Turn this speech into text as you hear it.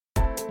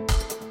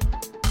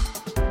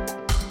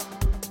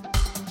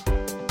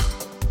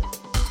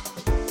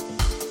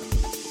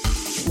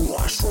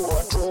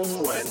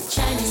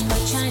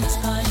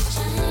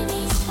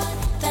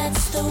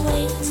the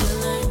way to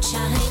learn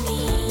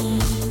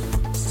Chinese.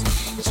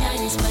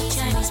 ChinesePod,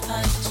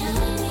 ChinesePod,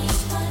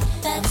 ChinesePod.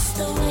 That's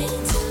the way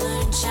to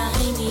learn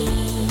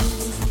Chinese.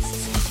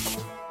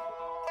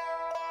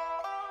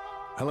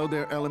 Hello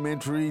there,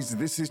 elementaries.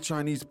 This is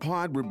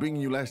ChinesePod. We're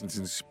bringing you lessons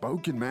in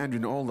spoken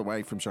Mandarin all the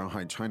way from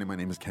Shanghai, China. My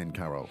name is Ken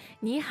Carroll.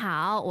 你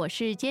好，我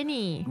是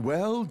Jenny.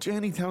 Well,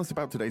 Jenny, tell us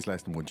about today's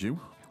lesson, would you?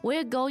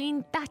 We're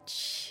going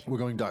Dutch. We're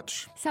going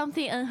Dutch.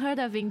 Something unheard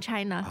of in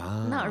China.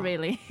 Not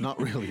really.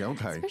 Not really,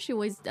 okay. Especially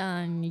with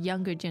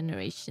younger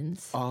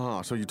generations.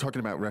 So you're talking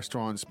about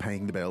restaurants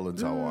paying the bill and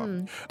so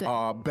on. 对。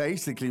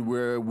 Basically,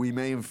 we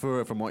may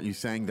infer from what you're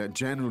saying that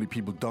generally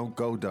people don't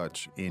go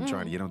Dutch in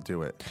China. You don't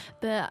do it.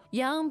 But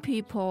young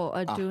people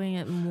are doing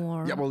it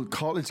more. Yeah, well,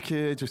 college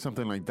kids or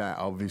something like that,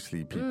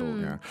 obviously people,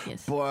 yeah.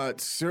 Yes. But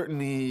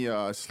certainly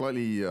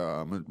slightly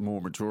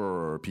more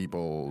mature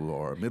people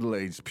or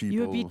middle-aged people.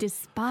 You'll be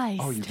despised.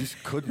 Oh, you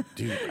just couldn't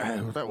do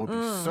that. That would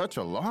be such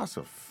a loss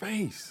of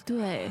face.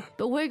 对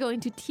But we're going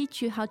to teach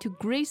you how to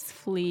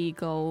gracefully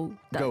go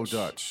Dutch. Go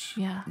Dutch.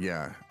 Yeah.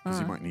 Yeah, because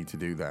you might need to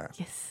do that.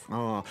 Yes.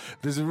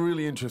 There's a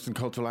really interesting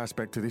cultural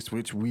aspect to this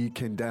which we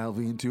can delve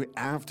into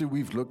after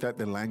we've looked at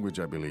the language,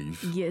 I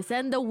believe. Yes,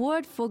 and the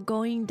word for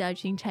going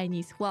Dutch in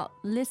Chinese, well,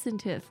 listen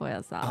to it for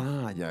yourself.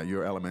 Yeah,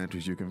 your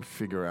elementaries you can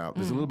figure out.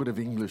 There's a little bit of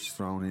English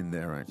thrown in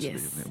there, actually,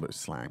 Yes. a little bit of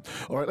slang.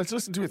 All right, let's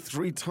listen to it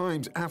 3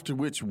 times, after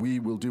which we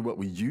will do what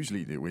we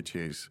usually do, which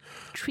is...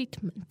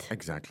 Treatment.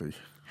 Exactly.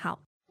 好。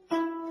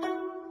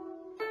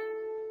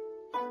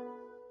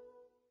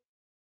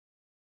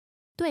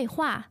对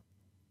话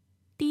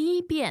第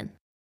一遍。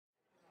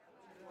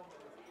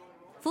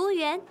服务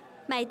员，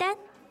买单。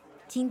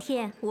今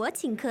天我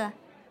请客。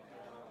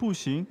不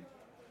行，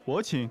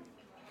我请。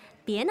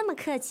别那么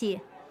客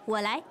气，我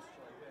来。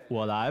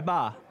我来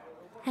吧。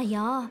哎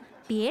呦，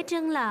别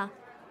争了，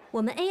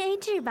我们 AA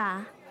制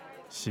吧。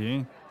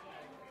行。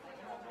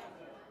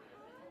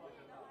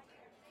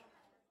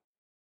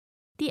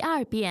第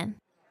二遍。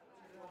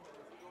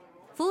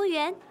服务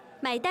员，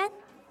买单。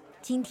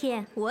今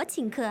天我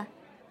请客。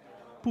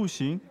不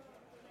行，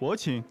我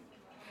请。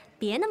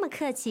别那么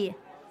客气，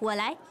我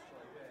来。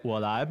我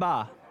来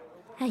吧。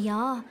哎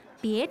呦，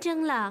别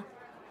争了，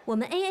我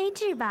们 AA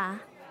制吧。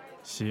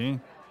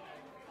行。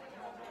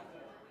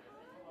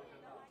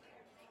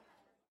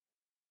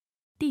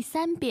第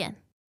三遍。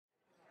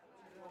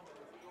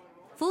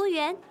服务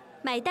员，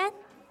买单。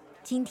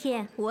今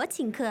天我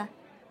请客。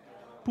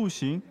不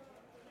行，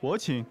我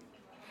请。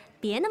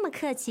别那么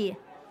客气，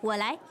我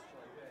来。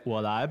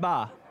我来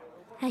吧。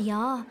哎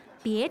呦，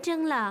别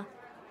争了，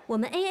我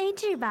们 AA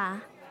制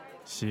吧。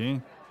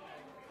行。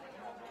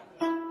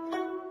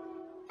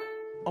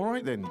 All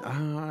right then,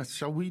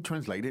 shall we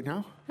translate it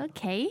now?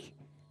 OK，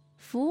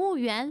 服务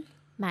员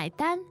买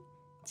单，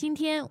今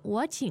天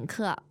我请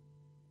客。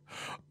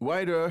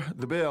 Waiter,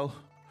 the bill.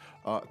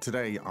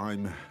 Today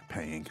I'm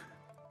paying.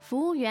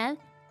 服务员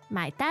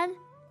买单，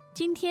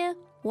今天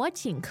我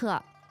请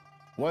客。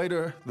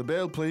 Waiter, the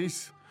bill,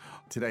 please.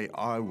 Today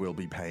I will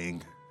be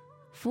paying.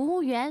 服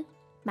务员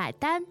买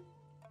单，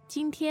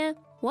今天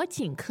我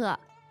请客。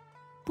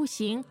不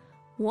行，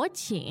我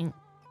请。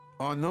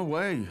 No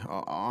way.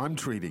 I'm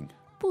treating.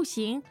 不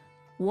行，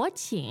我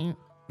请。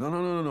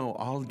 No,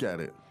 I'll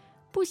get it.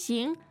 不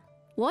行，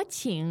我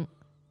请。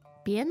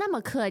别那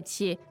么客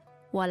气，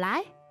我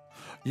来。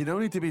 You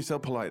don't need to be so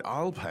polite.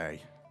 I'll pay.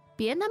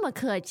 别那么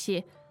客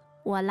气，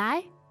我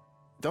来。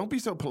 Don't be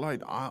so polite.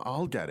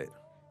 I'll get it.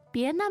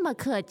 别那么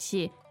客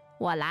气，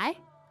我来。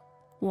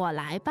我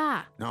来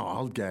吧， No,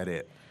 I'll get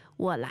it.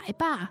 我来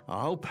吧，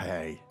 I'll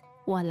pay.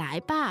 我来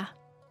吧。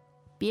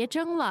别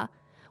争了，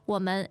我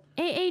们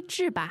AA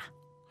制吧。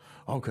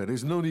 Okay,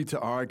 there's no need to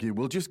argue.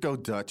 We'll just go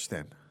Dutch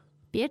then.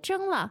 别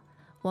争了，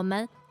我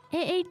们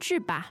AA 制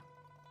吧。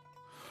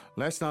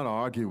 Let's not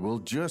argue.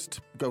 We'll just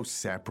go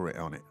separate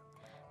on it.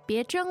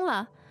 别争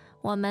了，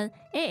我们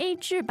AA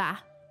制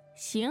吧。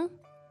行，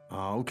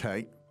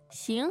 Okay.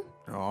 行，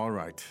 All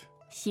right.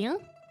 行。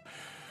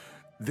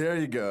 There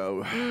you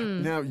go.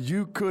 Now,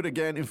 you could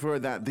again infer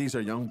that these are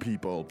young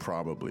people,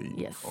 probably.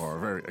 Yes. Or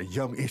very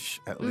youngish,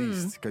 at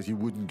least, because you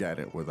wouldn't get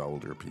it with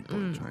older people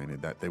in China,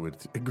 that they would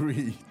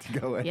agree to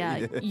go ahead.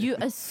 Yeah, you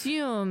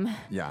assume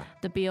Yeah.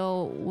 the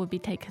bill will be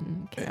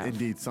taken care of.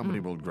 Indeed, somebody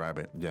will grab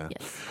it. Yeah.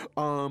 Yes.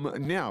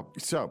 Now,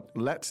 so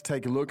let's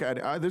take a look at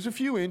it. There's a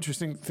few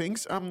interesting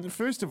things.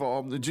 First of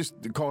all, just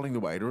calling the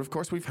waiter. Of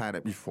course, we've had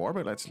it before,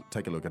 but let's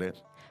take a look at it.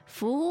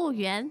 服务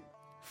员，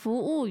服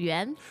务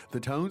员。 The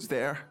tone's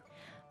there.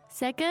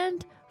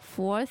 Second,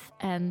 fourth,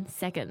 and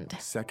second.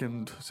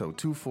 Second, so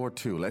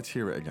 2-4-2. Let's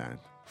hear it again.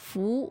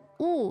 服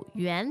务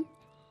员，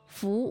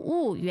服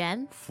务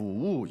员。服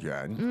务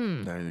员.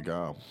 There you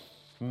go.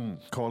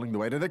 Calling the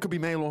waiter. That could be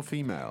male or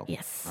female.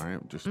 Yes. All right.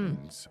 Just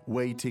means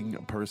waiting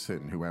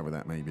person, whoever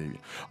that may be.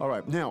 All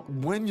right. Now,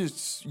 when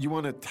you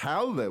want to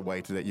tell the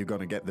waiter that you're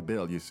going to get the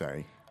bill, you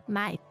say,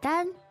 买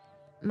单，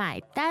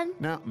买单。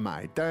 now,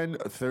 买单,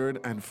 third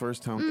and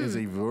first tone is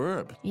a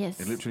verb. Yes.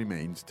 It literally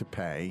means to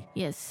pay.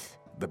 Yes.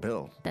 the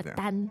bill. 的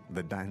单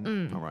The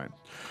dan. All right.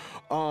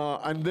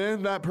 And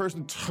then that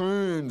person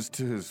turns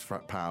to his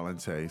pal and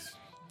says,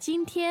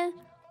 今天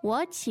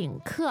我请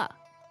客。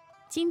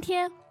今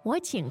天我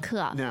请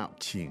客。 now,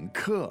 请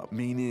客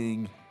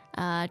meaning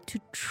To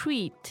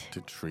treat.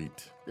 to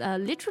treat.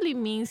 Literally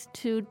means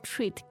to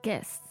treat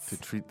guests. To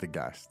treat the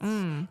guests.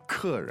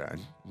 客人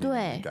对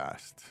meaning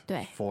guest.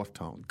 对 Fourth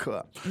tone,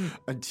 客.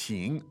 And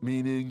请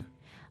meaning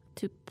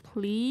To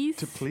please.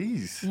 to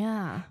please.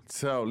 Yeah.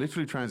 So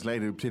literally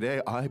translated, today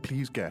I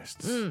please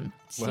guests.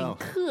 请 Well,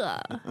 客。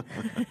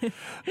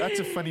 that's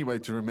a funny way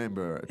to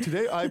remember.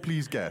 Today I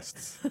please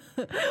guests.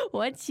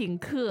 我请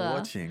客。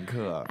我请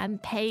客. I'm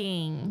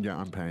paying. Yeah,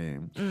 I'm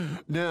paying.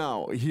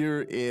 Now,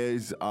 here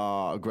is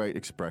a great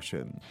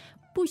expression.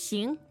 不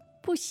行，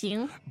不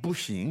行。不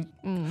行.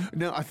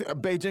 Now, I think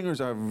Beijingers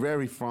are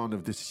very fond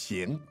of this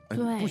行 and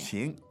对。不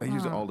行. I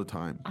use it all the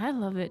time. I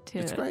love it too.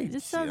 It's great. It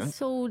just sounds Yeah.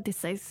 so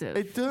decisive.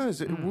 It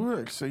does. It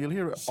works. So you'll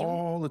hear it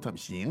all the time.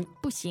 行,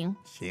不行。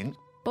行.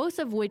 Both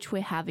of which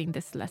we have in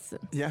this lesson.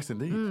 Yes,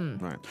 indeed.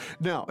 Right.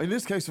 Now, in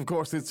this case, of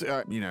course, it's,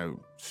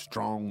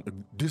 strong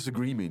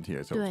disagreement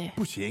here. So, 对。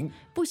不行.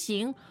 不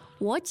行，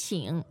我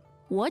请，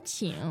我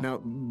请。 Now,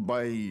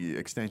 by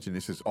extension,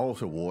 this is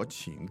also 我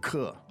请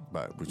客,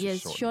 but which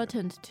Yes, is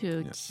shortened. shortened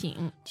to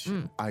请。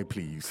 I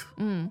please.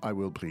 I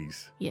will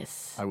please.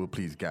 Yes. I will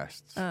please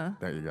guests.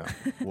 There you go.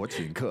 我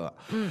请客.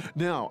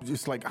 Now,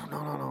 just like,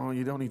 oh, no,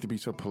 you don't need to be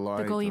so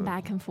polite. They're going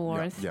back and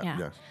forth.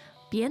 Yeah.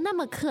 别那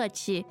么客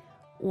气，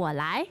我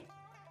来。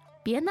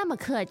别那么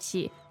客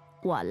气，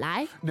我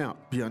来。 Now,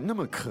 别那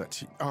么客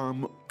气.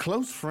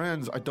 Close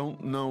friends, I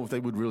don't know if they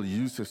would really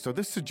use this. So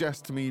this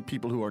suggests to me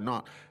people who are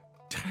not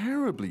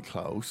terribly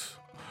close.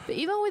 But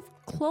even with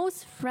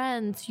close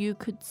friends, you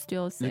could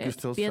still say could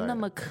still 别 say 那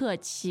么客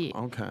气。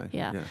 Okay.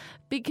 Yeah.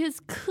 Because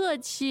客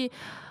气,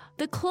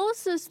 the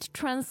closest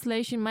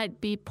translation might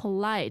be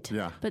polite.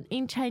 Yeah. But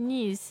in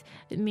Chinese,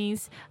 it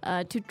means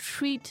to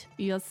treat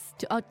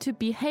or to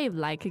behave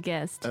like a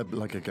guest.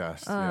 Like a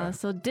guest. Yeah.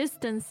 So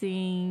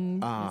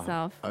distancing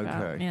yourself.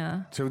 Okay.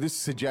 Yeah. So this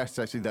suggests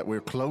actually that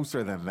we're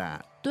closer than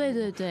that. 对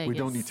对对 We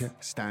don't yes. need to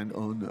stand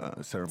on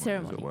ceremony, as it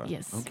Ceremony, were.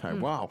 yes. Okay,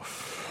 wow.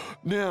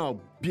 Now,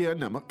 别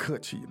那么客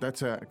气.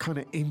 That's kind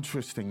of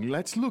interesting.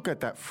 Let's look at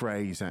that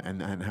phrase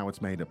and how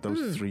it's made up,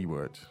 those three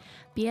words.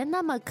 别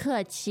那么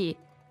客气，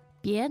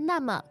别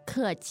那么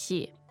客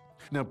气。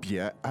 Now,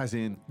 别 as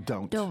in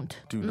don't. Don't.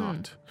 Do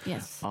not.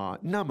 Yes.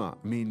 那么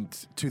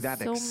means to that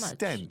So much.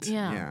 extent.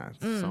 Yeah.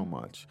 So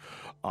much.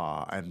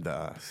 And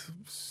let's,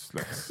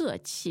 客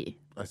气。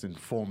 as in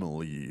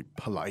formally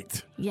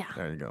polite. Yeah.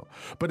 There you go.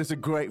 But it's a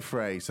great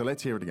phrase, so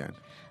let's hear it again.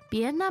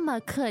 别那么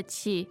客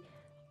气，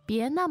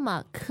别那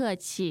么客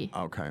气。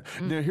 Okay.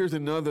 Now, here's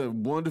another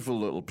wonderful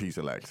little piece,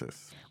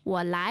 Alexis.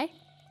 我来，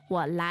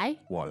我来。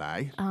我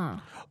来.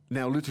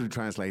 Now, literally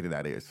translated,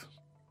 that is.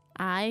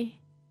 I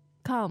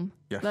come.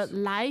 Yes. But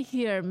来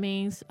here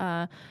means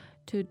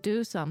to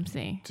do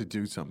something. To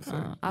do something.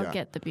 I'll Yeah.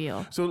 get the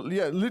bill. So,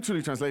 yeah,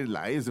 literally translated,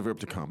 来 is the verb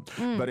to come.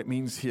 But it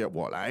means here,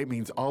 我来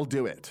means I'll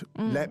do it.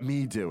 Let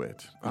me do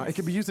it. It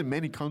can be used in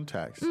many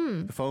contexts.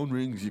 The phone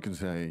rings, you can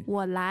say,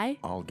 我来，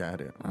 I'll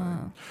get it.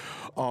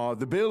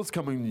 The bill's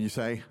coming, you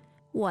say,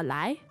 我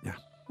来。 yeah.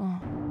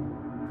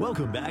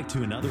 Welcome back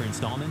to another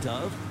installment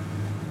of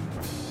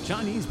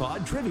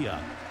ChinesePod Trivia.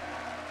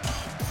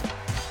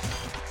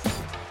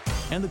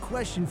 And the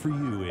question for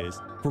you is,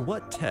 for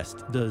what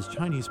test does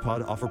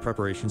ChinesePod offer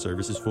preparation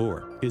services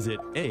for? Is it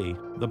A,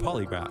 the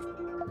polygraph,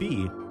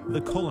 B,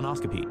 the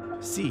colonoscopy,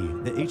 C,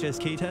 the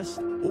HSK test,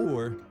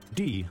 or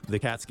D, the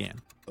CAT scan?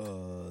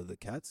 The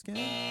CAT scan?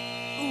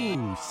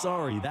 Ooh,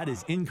 sorry, that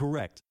is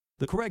incorrect.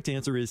 The correct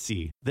answer is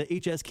C, the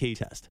HSK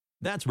test.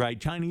 That's right,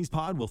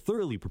 ChinesePod will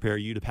thoroughly prepare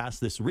you to pass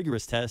this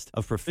rigorous test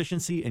of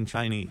proficiency in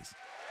Chinese.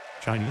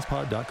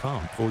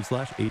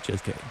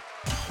 ChinesePod.com/HSK.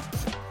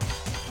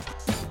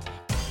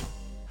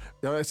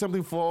 Now, if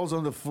something falls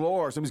on the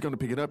floor, somebody's going to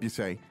pick it up, you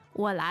say,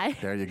 我来。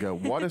 there you go.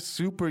 What a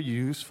super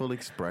useful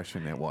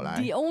expression, 我来.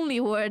 The only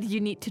word you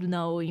need to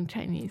know in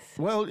Chinese.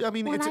 Well, I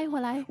mean, 我来，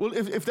我来。 well,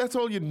 if that's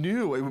all you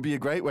knew, it would be a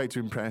great way to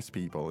impress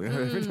people.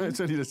 Every time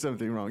somebody does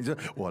something wrong, you say,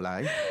 我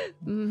来.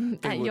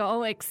 At your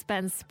own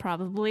expense,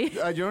 probably.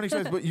 At your own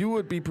expense, but you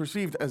would be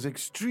perceived as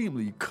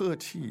extremely 客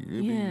气.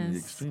 You'd be Yes.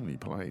 extremely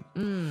polite.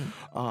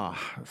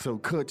 So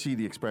客气,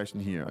 the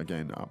expression here,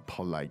 again,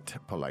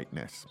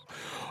 politeness.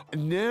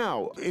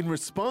 Now, in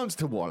response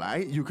to 我来,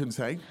 you can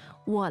say,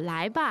 我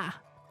来吧，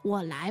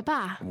我来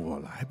吧。我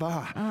来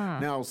吧.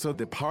 Now, so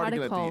the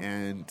particle at Particle. the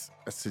end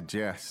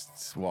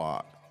suggests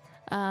what?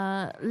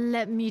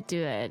 Let me do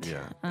it.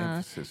 Yeah,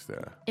 emphasis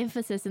there.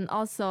 Emphasis, and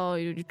also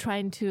you're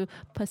trying to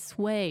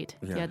persuade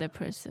the Yeah. other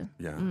person.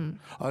 Yeah.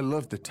 I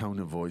love the tone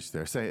of voice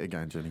there. Say it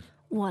again, Jenny.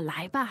 我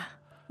来吧，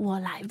我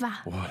来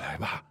吧。我来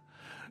吧.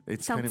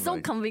 It's Sounds kind of so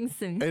like,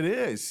 convincing. it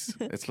is.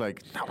 It's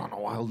like,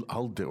 no,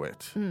 I'll do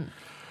it.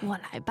 我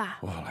来吧。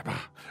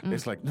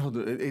 It's like, no,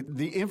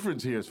 the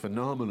inference here is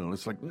phenomenal.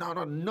 It's like, no,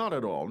 not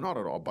at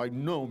all, by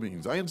no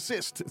means. I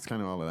insist. It's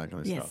kind of all of that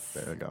kind of stuff.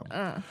 There you go.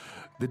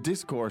 The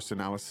discourse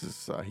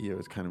analysis here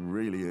is kind of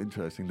really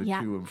interesting, the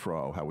Yeah. to and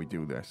fro, how we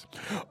do this.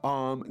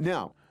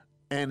 Now,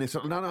 and it's,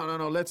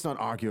 no, let's not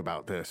argue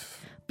about this.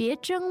 别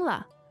争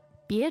了，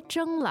别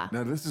争了。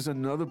 Now, this is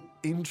another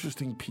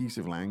interesting piece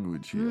of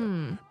language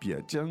here.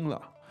 别争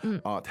了.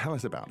 Tell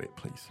us about it,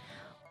 please.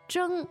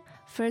 争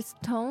first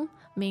tone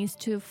means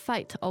to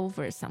fight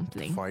over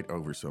something. Fight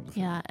over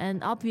something. Yeah,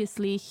 and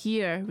obviously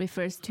here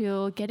refers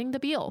to getting the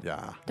bill.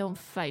 Yeah. Don't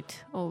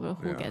fight over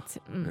who gets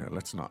it. Yeah,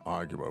 let's not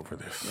argue over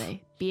this. 对，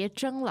别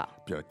争了。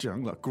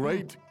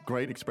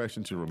 Great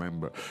expression to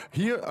remember.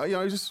 Here,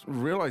 I just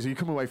realized you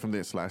come away from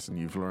this lesson,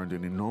 you've learned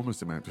an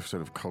enormous amount of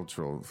sort of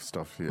cultural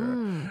stuff here.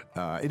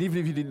 And even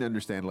if you didn't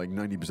understand like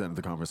 90% of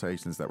the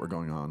conversations that were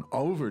going on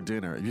over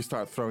dinner, if you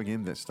start throwing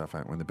in this stuff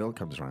out when the bill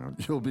comes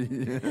around, you'll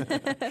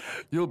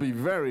be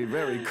very,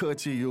 very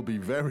cutchy. You'll be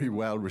very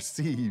well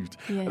received.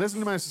 Yes. It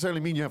doesn't necessarily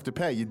mean you have to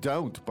pay. You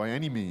don't by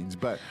any means,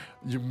 but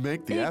you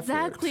make the effort.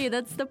 Exactly,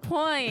 that's the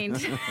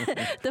point.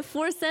 The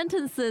 4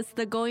 sentences,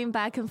 the going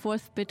back and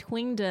forth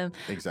between them.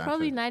 Exactly.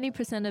 Probably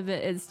 90% of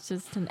it is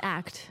just an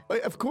act.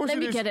 Of course Let it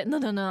me is. get it.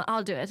 No,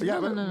 I'll do it. Yeah,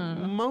 no, but no.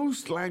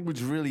 most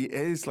language really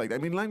is like that. I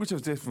mean, language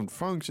has different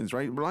functions,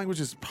 right? Language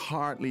is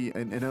partly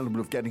an element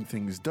of getting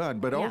things done,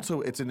 but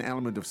also it's an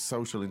element of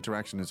social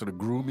interaction and sort of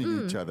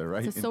grooming each other,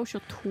 right? It's a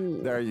social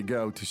tool. There you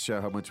go, to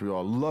show how much we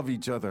all love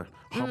each other.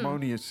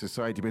 Harmonious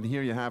society. But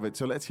here you have it.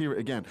 So let's hear it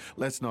again.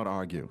 Let's not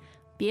argue.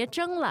 别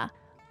争了，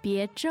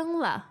别争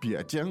了。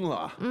别争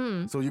了.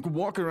 So you can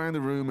walk around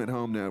the room at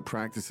home now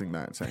practicing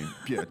that, saying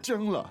别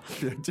争了,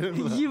别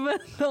争了. Even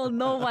though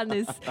no one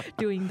is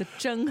doing the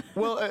争.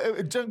 Well,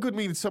 争 could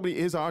mean somebody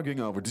is arguing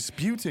over.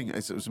 Disputing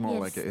is more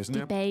Yes, like it, isn't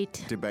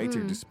debate. it? Debate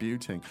or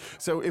disputing.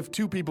 So if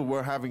two people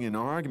were having an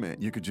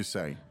argument, you could just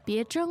say,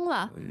 别争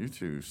了。 you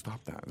two,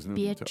 stop that. There's no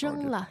别 need to 争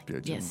argue. 了. 别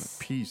争了. Yes.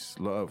 Peace,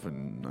 love,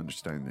 and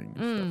understanding.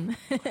 And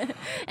stuff.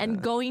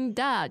 And going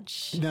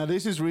Dutch. Now,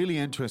 this is really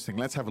interesting.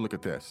 Let's have a look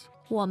at this.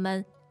 我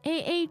们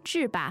AA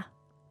制吧。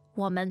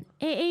我们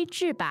AA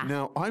制吧。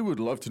 Now, I would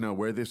love to know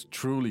where this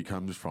truly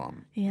comes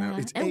from. Now, Yeah,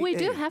 it's and we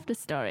do AA. have the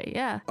story,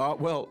 yeah.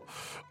 Well,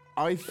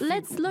 I think...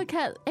 Let's look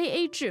at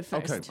AA 制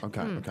Okay, first.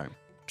 okay.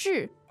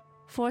 制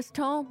fourth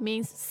tone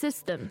means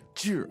system.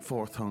 制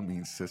fourth tone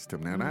means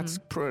system. Now that's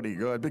pretty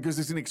good because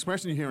it's an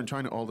expression you hear in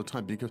China all the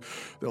time because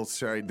they'll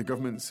say, the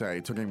government say,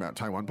 talking about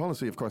Taiwan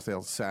policy, of course,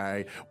 they'll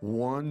say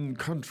one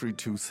country,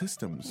 two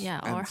systems. Yeah,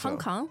 And or so- Hong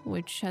Kong,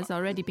 which has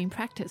already been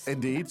practiced.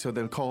 Indeed, so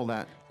they'll call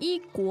that 一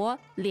国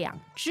两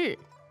制，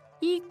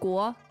一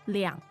国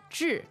两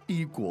制。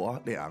一国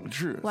两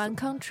制. One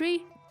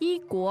country, 一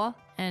国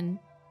and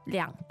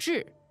两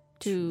制.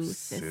 Two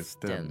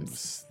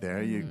systems.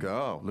 There you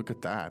go. Look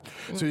at that.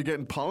 So you're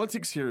getting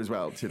politics here as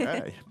well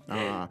today.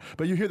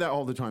 But you hear that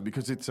all the time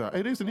because it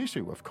is an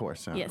issue, of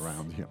course, Yes.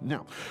 around here.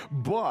 Now,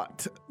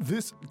 but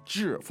this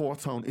制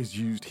fourth tone is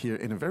used here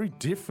in a very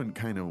different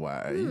kind of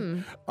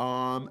way.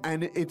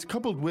 And it's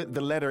coupled with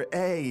the letter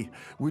A,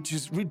 which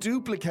is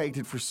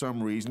reduplicated for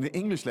some reason, the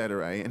English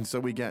letter A, and so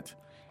we get...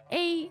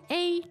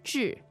 AA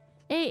制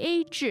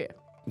AA 制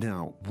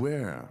Now,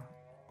 where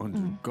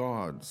under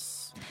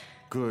God's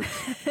good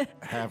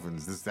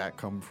heavens does that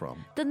come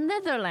from? The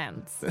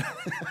Netherlands.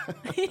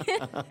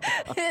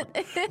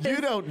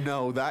 You don't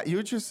know that.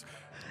 You're just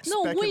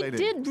No, we speculating.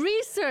 did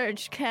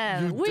research,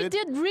 Ken. You We did?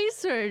 did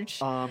research.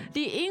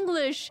 The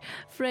English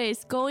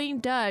phrase going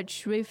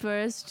Dutch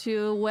refers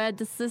to where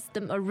the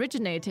system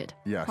originated,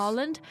 Yes.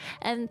 Holland.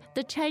 And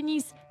the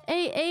Chinese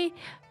AA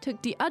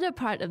took the other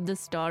part of the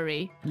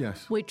story,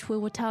 Yes. which we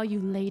will tell you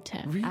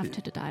later Really?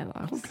 after the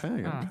dialogues.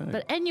 Okay, okay.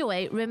 But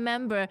anyway,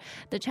 remember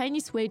the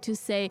Chinese way to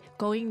say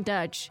going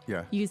Dutch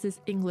Yeah.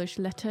 uses English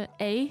letter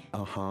A,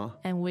 Uh-huh.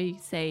 and we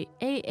say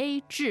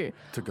AA 制.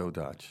 To go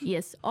Dutch.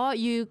 Yes, or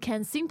you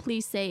can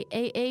simply say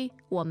AA,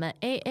 我们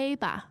AA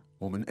吧.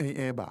 我们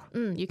AA 吧.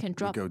 You can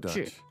drop go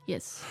制. Dutch.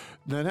 Yes.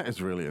 Now that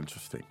is really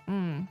interesting.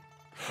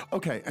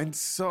 Okay, and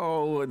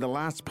so the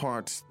last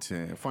part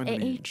to AA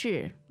finally...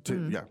 制.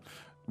 Yeah.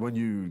 When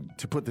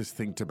to put this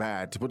thing to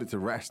bed, to put it to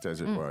rest, as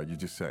it were, you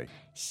just say,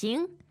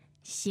 行,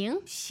行.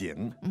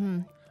 行.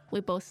 We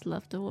both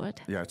love the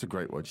word. Yeah, it's a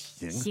great word.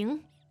 行.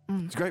 行.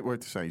 It's a great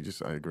word to say.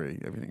 Just, I agree.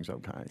 Everything's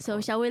okay.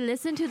 So shall we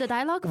listen to the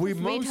dialogue we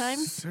 3 most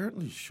times?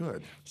 certainly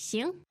should.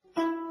 行.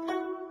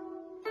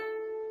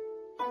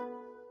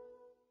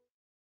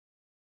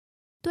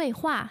 对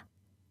话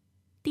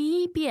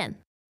第一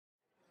遍。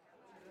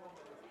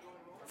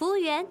服务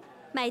员，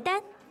买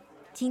单。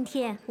今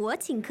天我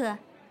请客，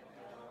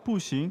不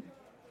行，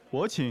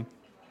我请，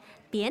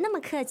别那么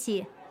客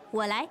气，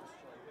我来。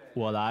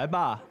我来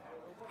吧。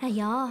哎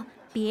呦，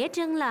别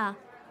争了，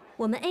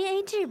我们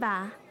AA 制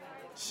吧。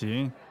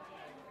行，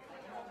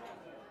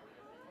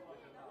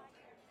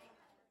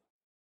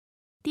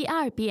第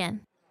二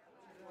遍。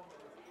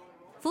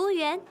服务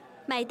员，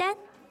买单。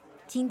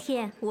今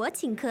天我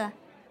请客，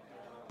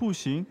不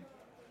行，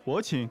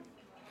我请。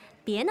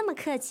别那么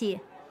客气，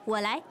我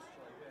来。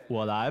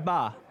我来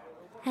吧。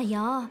哎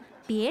呦，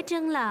别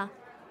争了，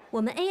我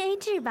们 AA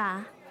制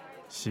吧。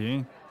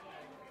行。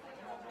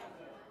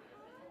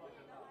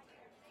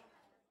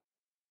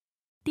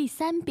第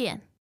3遍。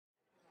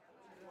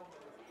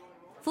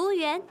服务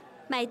员，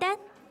买单。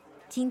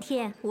今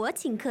天我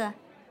请客。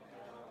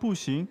不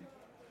行，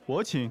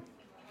我请。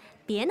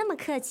别那么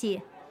客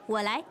气，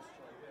我来。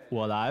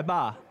我来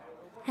吧。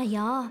哎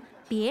呦，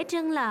别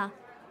争了，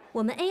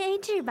我们 AA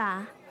制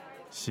吧。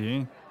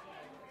行。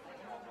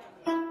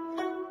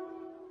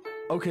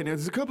 Okay, now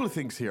there's a couple of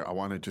things here I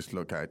want to just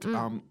look at.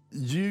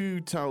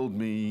 You told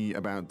me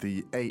about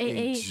the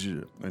AA,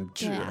 and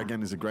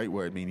again is a great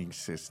word meaning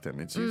system.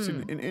 It's used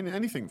in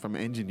anything from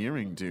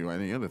engineering to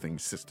any other thing,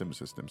 system.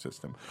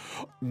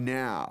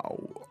 Now,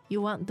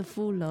 You want the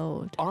full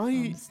load of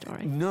the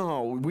story.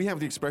 No, we have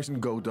the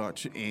expression "go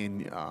Dutch"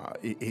 in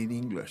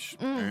English,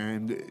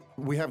 and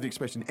we have the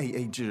expression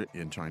 "AA"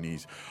 in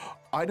Chinese.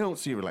 I don't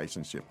see a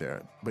relationship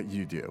there, but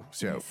you do.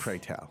 So, pray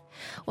tell.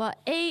 Well,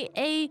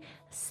 AA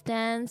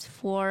stands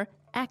for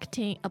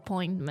acting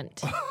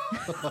appointment,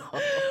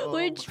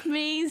 which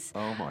means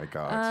Oh my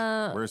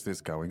God. Where's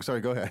this going?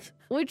 Sorry, go ahead.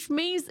 which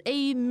means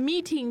a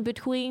meeting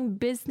between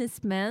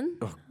businessmen,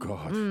 Oh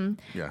God.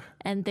 Yeah.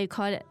 and they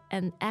call it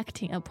an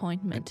acting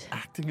appointment.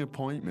 Acting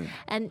appointment.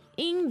 And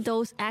in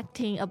those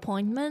acting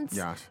appointments,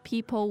 Yes.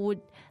 people would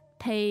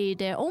pay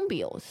their own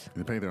bills.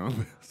 They pay their own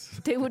bills.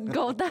 They would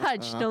go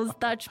Dutch, those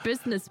Dutch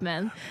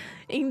businessmen,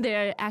 in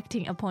their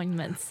acting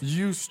appointments.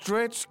 You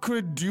stretch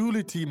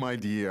credulity, my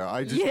dear.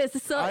 I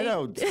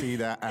don't see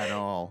that at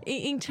all.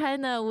 In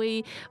China,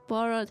 we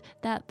borrowed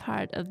that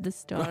part of the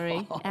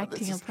story,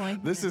 acting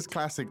appointment. This is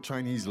classic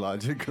Chinese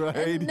logic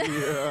right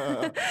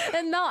here.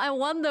 And now I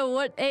wonder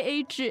what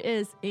AH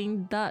is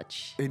in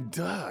Dutch. In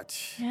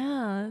Dutch.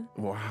 Yeah.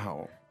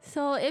 Wow.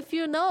 So if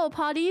you know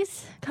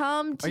parties,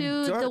 come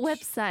to the Dutch-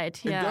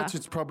 website. In Yeah. Dutch,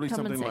 it's probably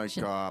Comment something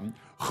section. like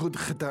 "Goed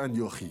gedaan,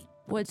 jochie."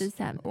 What does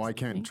that mean? Oh, I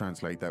can't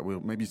translate that.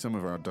 Maybe some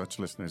of our Dutch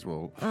listeners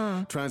will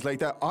translate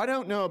that. I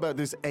don't know about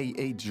this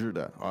AA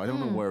Jurda. I don't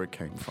know where it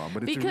came from,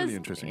 but it's a really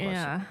interesting question.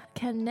 Yeah,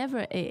 can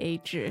never AA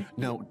制.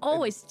 No,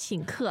 Always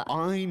请客.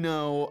 I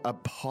know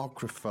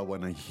Apocrypha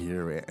when I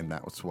hear it, and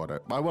that's what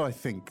I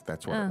think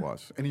that's what it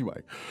was.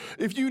 Anyway,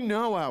 if you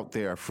know out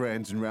there,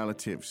 friends and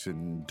relatives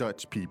and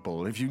Dutch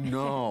people, if you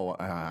know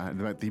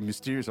about the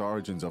mysterious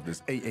origins of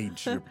this AA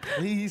Jurda,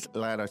 please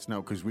let us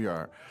know, because we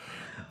are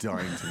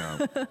dying to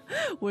know.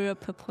 We're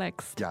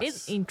perplexed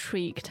Yes. and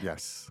intrigued.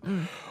 Yes.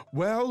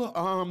 Well,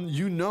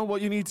 you know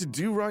what you need to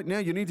do right now.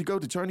 You need to go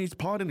to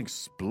ChinesePod and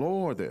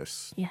explore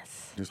this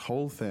Yes.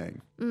 whole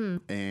thing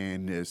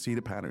and see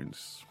the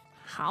patterns,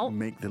 好.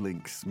 make the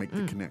links, make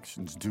the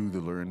connections, do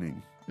the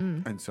learning,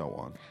 and so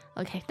on.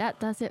 Okay, that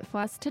does it for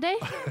us today.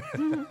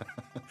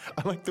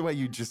 I like the way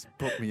you just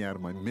put me out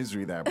of my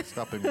misery there, by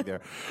stopping me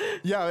there.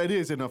 Yeah, it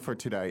is enough for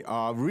today.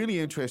 Really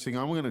interesting.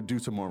 I'm going to do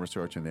some more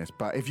research on this,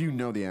 but if you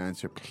know the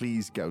answer,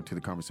 please go to the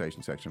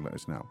conversation section and let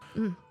us know.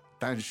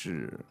 但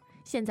是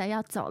现在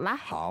要走啦，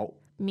好，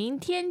明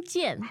天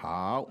见。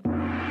好。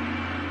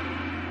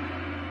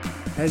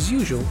 As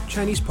usual,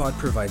 ChinesePod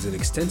provides an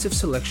extensive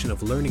selection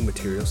of learning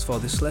materials for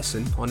this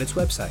lesson on its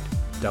website,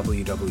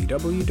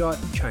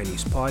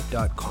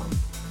 www.chinesepod.com.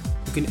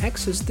 You can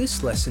access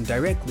this lesson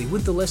directly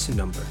with the lesson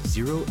number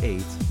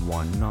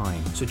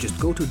 0819. So just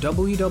go to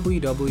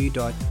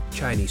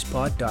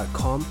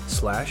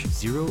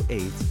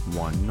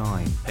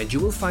www.chinesepod.com/0819 and you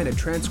will find a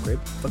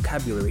transcript,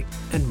 vocabulary,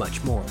 and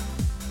much more.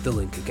 The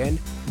link again,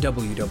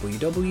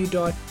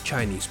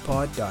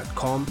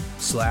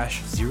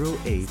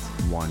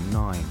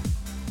 www.chinesepod.com/0819.